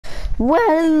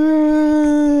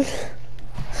Well,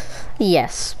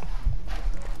 yes.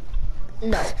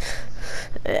 No.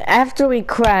 After we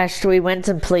crashed, we went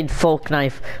and played Folk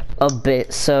Knife a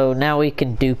bit, so now we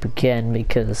can dupe again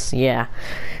because, yeah.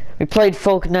 We played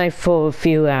Folk Knife for a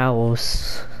few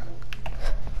hours.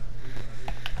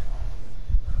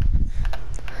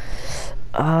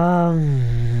 Blah,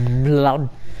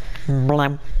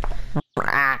 blah,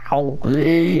 ow.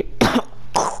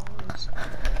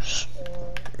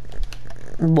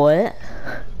 What?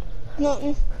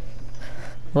 Nothing.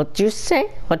 What you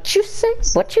say? What you say?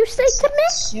 What you say to me?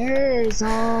 Sure,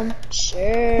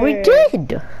 sure. We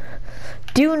did.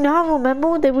 Do you not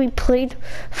remember that we played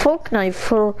Folk Knife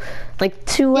for like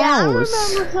 2 hours? Yeah, I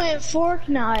remember playing Fork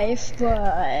Knife,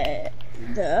 but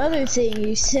the other thing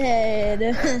you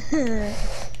said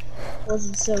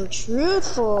wasn't so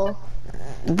truthful.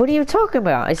 What are you talking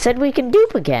about? I said we can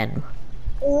dupe again.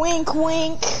 Wink,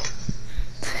 wink.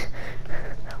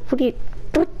 What do you...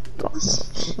 What?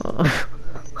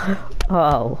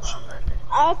 Oh.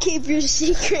 I'll keep your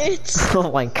secrets.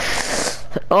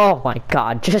 Oh my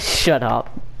god, just shut up.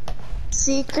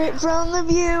 Secret from the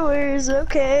viewers,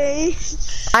 okay?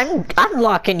 I'm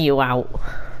locking you out.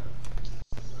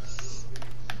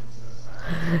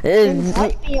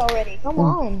 Invite me already, come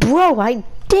on. Bro, I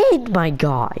did, my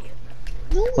guy.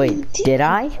 No, Wait, you didn't. did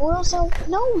I? Or else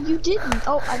no, you didn't.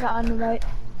 Oh, I got an invite.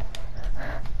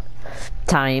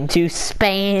 Time to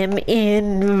spam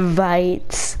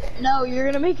invites. No, you're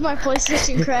gonna make my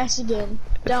PlayStation crash again.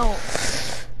 Don't.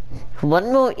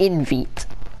 One more invite.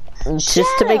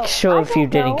 Just to make sure if you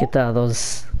didn't get the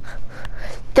others.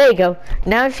 There you go.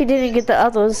 Now if you didn't get the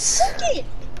others.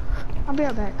 I'll be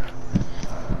right back.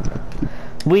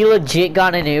 We legit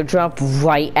got an airdrop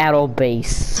right at our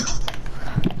base.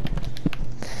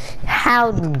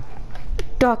 How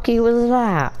ducky was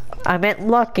that? I meant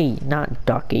lucky, not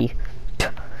ducky.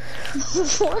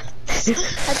 What?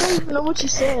 I don't even know what you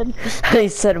said. I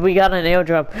said we got an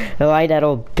airdrop right at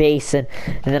our base and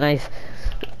then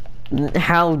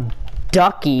how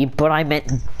ducky, but I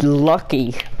meant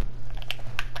lucky.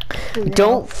 Yeah.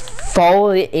 Don't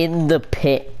fall in the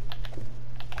pit.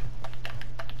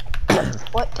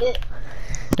 What pit?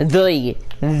 The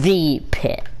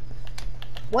pit.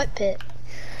 What pit?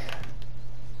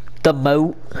 The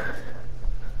moat.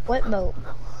 What moat?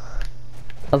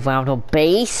 Around our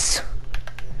base.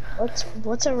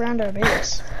 What's around our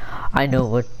base? I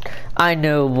know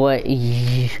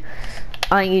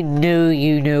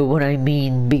you know what I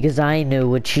mean because I know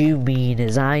what you mean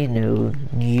as I know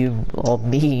you all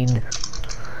mean.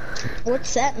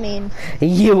 What's that mean?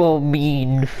 You all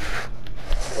mean.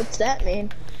 What's that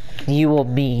mean? You all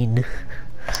mean.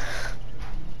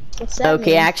 What's that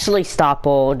Okay, mean? actually stop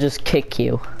or I'll just kick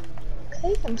you.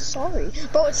 Okay, I'm sorry.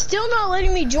 Bro, it's still not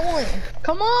letting me join.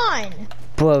 Come on!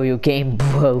 Bro, your game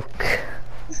broke.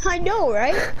 I know,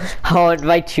 right? I'll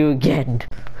invite you again.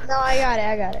 No, I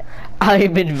got it.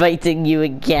 I'm inviting you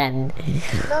again.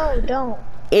 No, don't.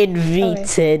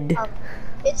 Invited. Okay.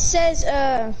 It says,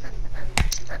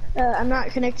 I'm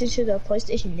not connected to the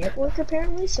PlayStation Network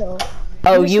apparently, so.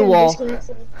 Oh, you are.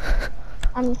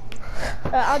 I'm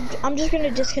just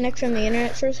gonna disconnect from the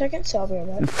internet for a second, so I'll be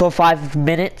right back. For 5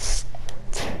 minutes.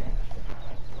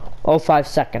 Or 5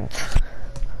 seconds.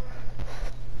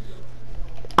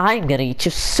 I'm gonna eat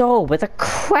your soul with a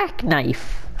crack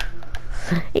knife.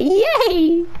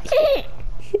 Yay!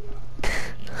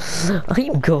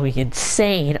 I'm going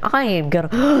insane. I am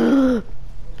gonna.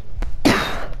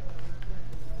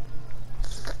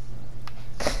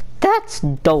 That's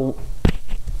dope.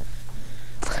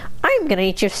 I'm gonna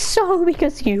eat your soul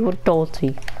because you were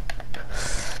dirty.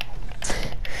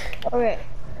 Okay.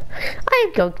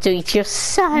 I'm going to eat your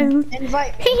soul.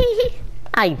 Invite me.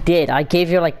 I did. I gave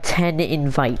you like 10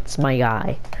 invites, my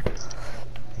guy.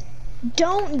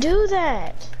 Don't do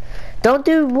that. Don't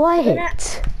do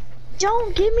what?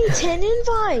 Don't give me 10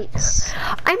 invites.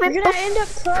 You're gonna end up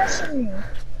crushing me.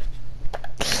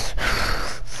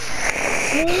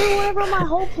 Remember whenever my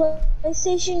whole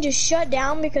PlayStation just shut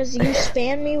down because you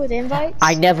spammed me with invites?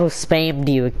 I never spammed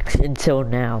you until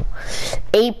now.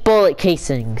 8 bullet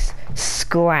casings.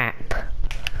 Scrap.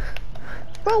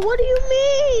 Bro, what do you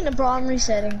mean? Bro, I'm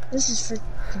resetting. This is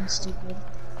freaking stupid.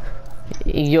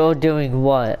 You're doing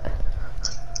what?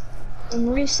 I'm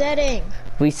resetting.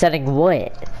 Resetting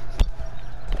what?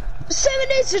 7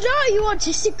 days to die, you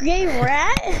autistic gay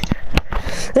rat!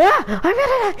 Ah! I'm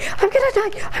gonna die! I'm gonna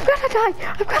die! I'm gonna die!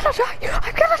 I'm gonna die!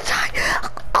 I'm gonna die!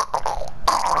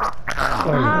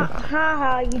 Ha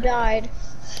ha, you died.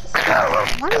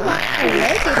 Why do my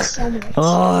leg itch so much?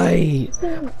 Oi! It's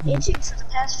been itching for the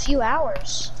past few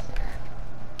hours.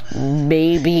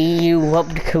 Maybe you you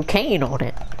rubbed cocaine on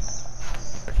it.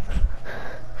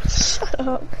 Shut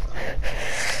up.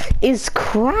 Is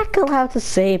crack allowed to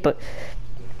say, but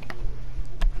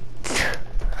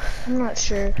I'm not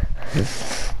sure.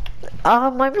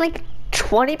 I'm like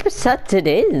 20% it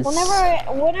is.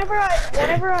 Whenever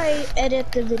I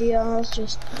edit the video, I'll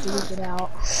just leave it out.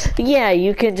 Yeah,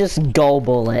 you can just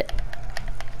gobble it.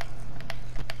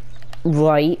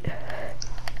 Right.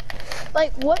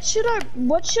 Like, what should our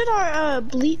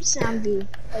bleep sound be?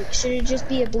 Like, should it just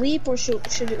be a bleep, or should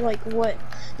it, like, what?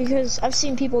 Because I've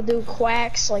seen people do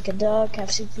quacks like a duck.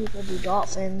 I've seen people do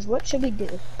dolphins. What should we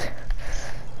do?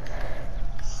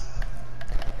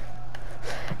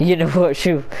 You know what?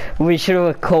 We should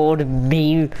record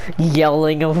me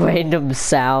yelling a random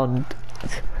sound.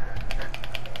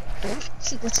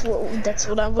 That's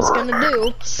what I was gonna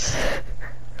do.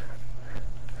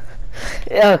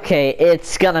 Okay,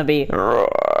 it's gonna be.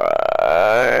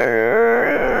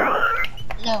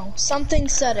 No, something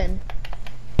sudden.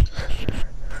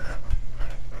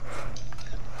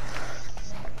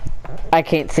 I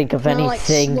can't think of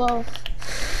anything. Like slow.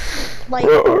 Like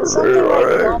something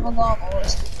like gobble gobble or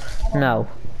something. No.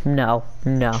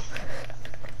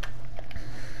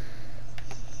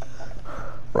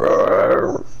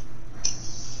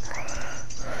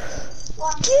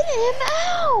 Get him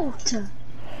out!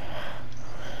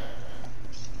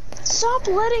 Stop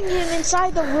letting him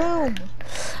inside the room.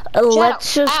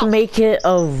 Let's just make it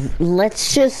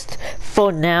let's just,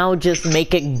 for now, just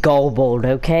make it gobbled,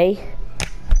 okay?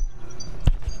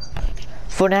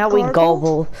 For now we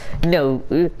gobble. No,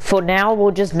 for now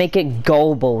we'll just make it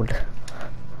gobbled.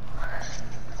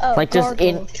 Oh, like just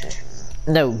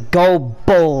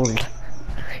gobbled.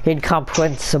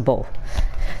 Incomprehensible.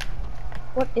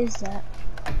 What is that?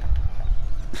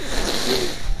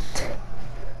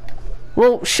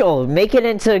 Well, sure, make it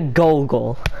into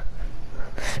goggle.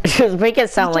 Just make it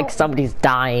sound like somebody's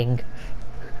dying.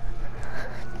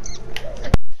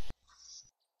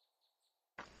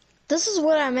 This is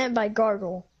what I meant by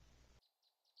gargle.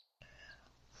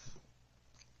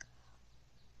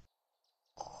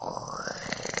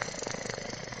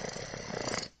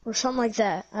 Or something like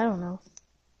that. I don't know.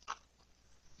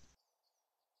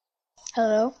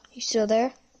 Hello? You still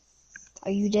there?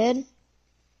 Are you dead?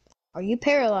 Are you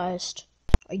paralyzed?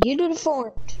 Are you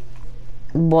deformed?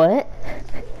 What?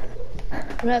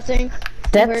 Nothing.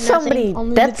 That's somebody.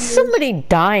 That's somebody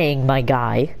dying, my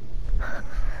guy.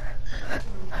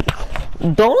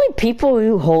 The only people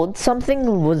who hold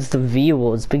something was the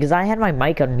viewers, because I had my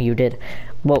mic unmuted.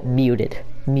 Well, muted.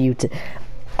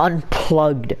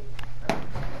 Unplugged.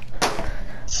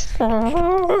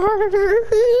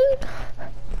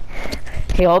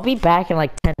 Hey, I'll be back in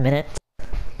like 10 minutes.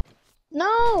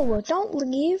 No, don't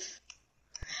leave.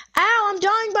 Ow, I'm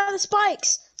dying by the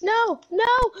spikes. No,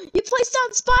 you placed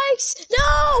down spikes.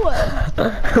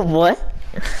 No! What?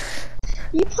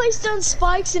 You placed down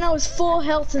spikes and I was full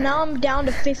health, and now I'm down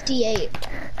to 58.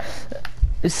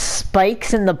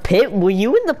 Spikes in the pit? Were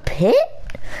you in the pit?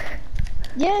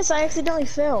 Yes, I accidentally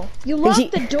fell. You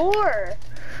locked the door.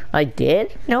 I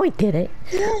did? No, I didn't.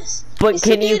 Yes. But yes,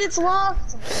 can you? It's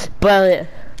locked. But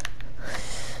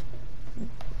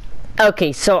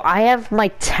okay, so I have my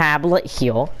tablet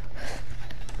here.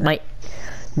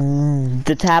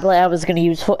 The tablet I was gonna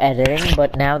use for editing,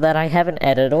 but now that I have an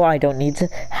editor, I don't need to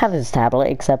have his tablet,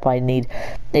 except I need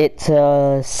it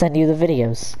to send you the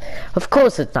videos. Of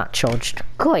course it's not charged.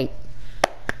 Great.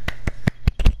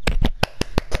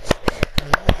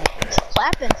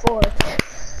 Clapping for it.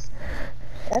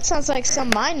 That sounds like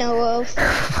something I know of.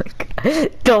 Oh my God.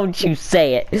 Don't you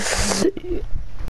say it.